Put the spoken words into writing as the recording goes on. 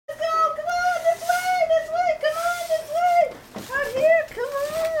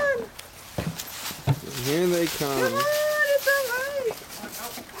they come. Come on, it's alright.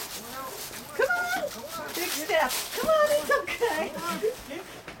 Come on. Big step. Come on, it's okay. Come on.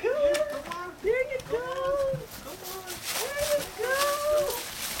 There you go. There you go.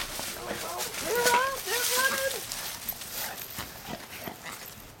 They're out. They're running.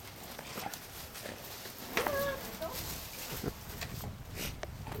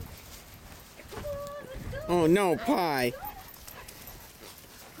 Oh no, Pie.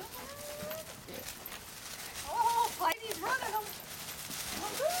 Oh, Spidey's running them. Oh,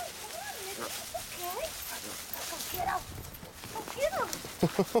 good. Come on, Nicky. It's okay. Go get him. Go get him.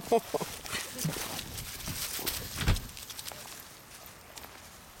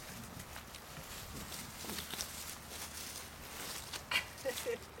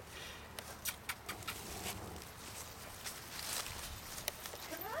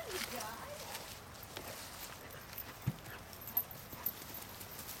 Come on, you guys.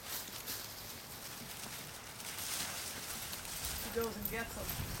 He goes and gets them.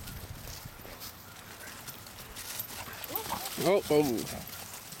 Oh, oh.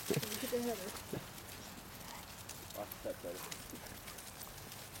 Look at the header. Watch that, buddy.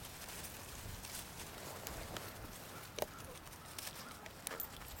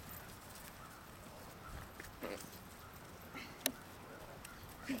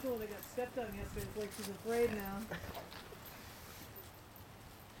 She told I got stepped on yesterday. It's like she's afraid now.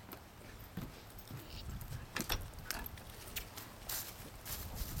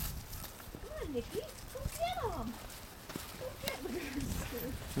 Come on, Nicky. Go get him. Go get him.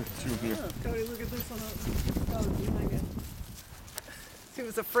 Junior. Cody, look at this one. Oh, you like it. She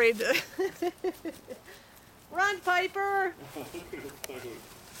was afraid to. Run, Piper!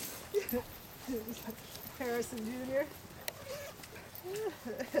 Harrison Jr.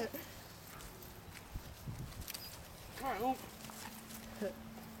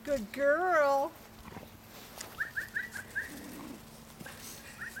 Good girl.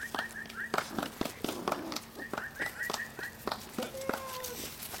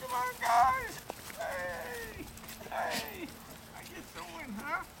 Come on, guys! Hey! Hey! How you doing,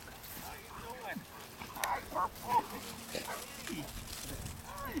 huh? How you doing? Hi, Purple! Hey!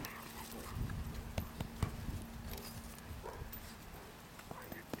 Hi! How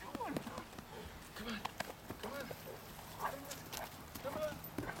you doing? Come on! Come on! Come on!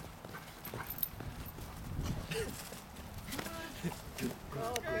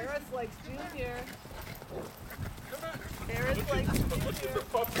 Oh, Barrett's likes Junior. Come on! Barrett's likes Look at Junior. the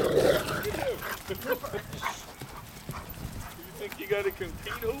pup! Look at him! You think you gotta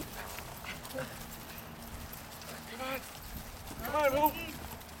compete, Hoop? Come on! Come on, Hoop!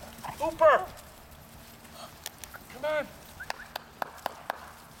 Hooper! Come on!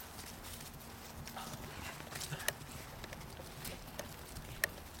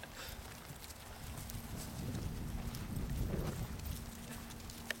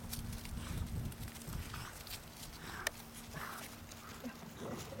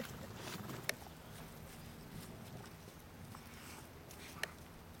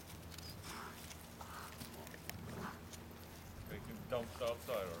 Making dumps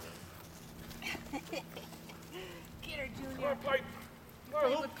outside already. Get her, Come Junior. on, Pipe! Come on,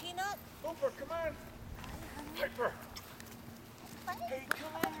 Play Hoop! with Peanut. Hooper, come on! Piper! Hey,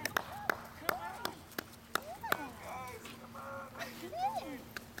 come on! Come on! Hey, guys, come on! How you doing?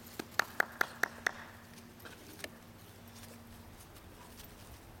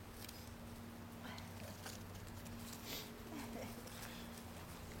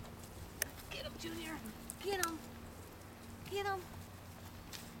 Get him, Junior. Get him. Get him.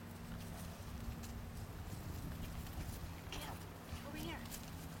 Get him. Over here.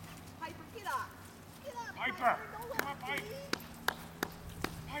 Piper, get up. Get up. Piper! Don't Come on, let Pipe! me.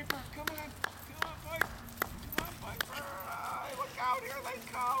 Piper, come on! Come on, Pipe! Come on, Piper! Look out, here they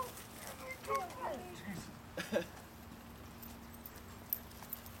come! Here they come! Oh, jeez.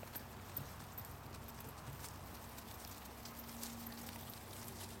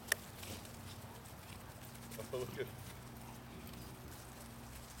 Oh, look at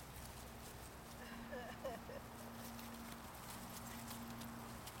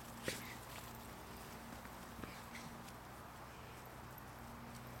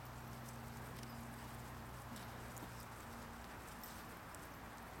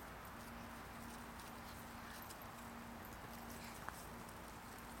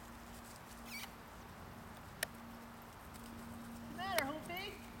What's the matter, Hoopy?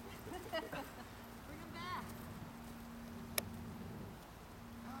 Bring him back.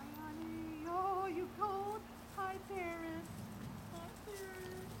 Hi, honey. Oh, you cold? Hi, Terrence. Hi,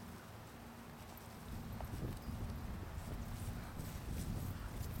 Terrence.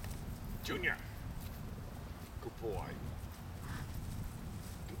 Junior! boy.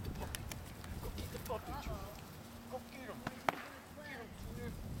 Get the puppy. Go get the puppy, Junior. Go get him. Get him,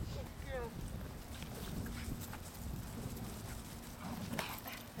 Junior. Go get him.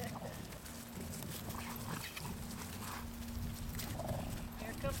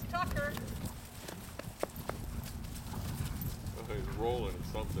 Here comes Tucker. Oh, he's rolling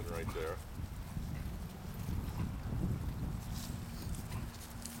something right there.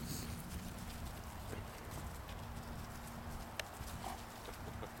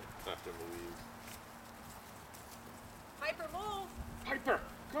 Not to believe. Piper, move. Piper!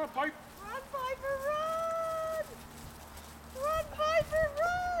 Come on, Piper! Run, Piper, run! Run, Piper,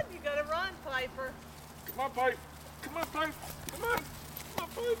 run! You gotta run, Piper. Come on, Pipe! Come on, Pipe! Come on! Come on,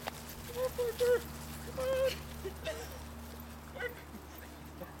 Pipe! Come on, Piper! Come on! Quick!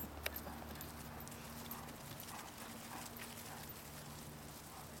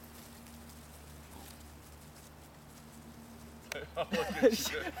 Look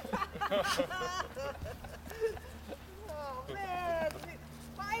at you. Oh, man.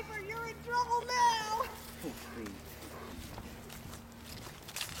 Piper, you're in trouble now.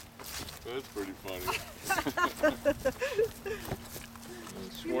 That's pretty funny.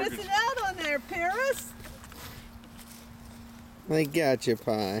 You're missing out on there, Paris. I got you,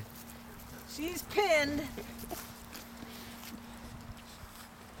 Pie. She's pinned.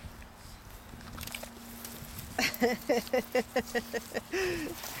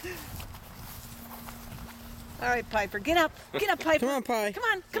 All right, Piper, get up. Get up, Piper. Come on, Pie. Come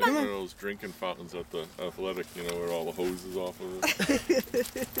on, come One on. of those drinking fountains at the athletic, you know, where all the hoses off of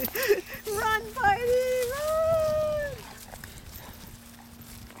it. Run, Piety, run!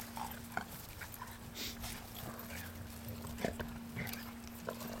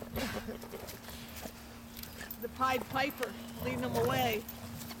 The Pied Piper leading them away.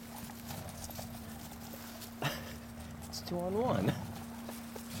 It's 2-on-1.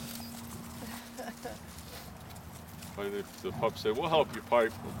 But if the pup said, "We'll help you,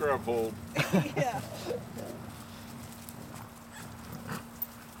 Pipe. We'll grab hold." Yeah.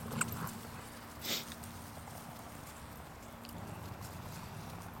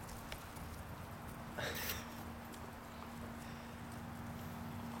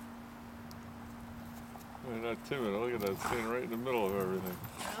 They're not timid. Look at that, standing right in the middle of everything.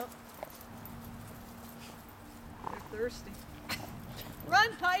 Yep. They're thirsty.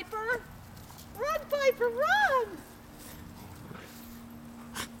 Run, Piper! Run, Piper, run!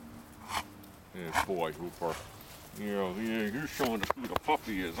 Yeah, boy, Hooper. You know, yeah, you're showing us who the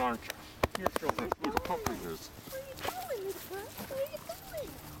puppy is, aren't you? You're showing us who the puppy is. What are you doing, Luca? What are you doing?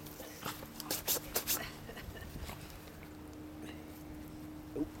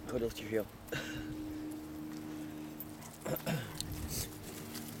 Oh, go lift your heel.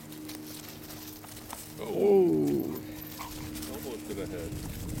 Oh, almost to the head.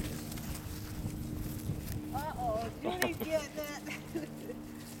 Uh-oh, Judy's getting it.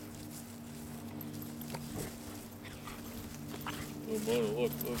 Oh, boy,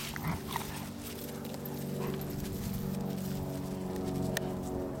 look, look.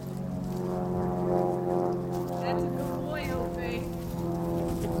 That's a good boy, Opie.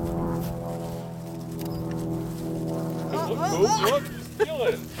 Look, look, he's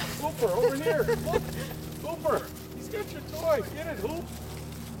stealing. Hooper, over here. Look, Hooper, he's got your toy. Get it, Hoop.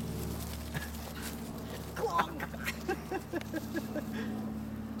 Clunk.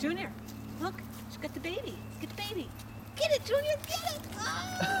 Junior, look, she's got the baby. Get the baby. Get it, Junior, get it.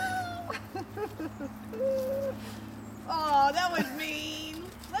 Oh, oh that was mean.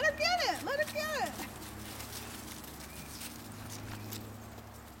 Let her get it. Let her get it.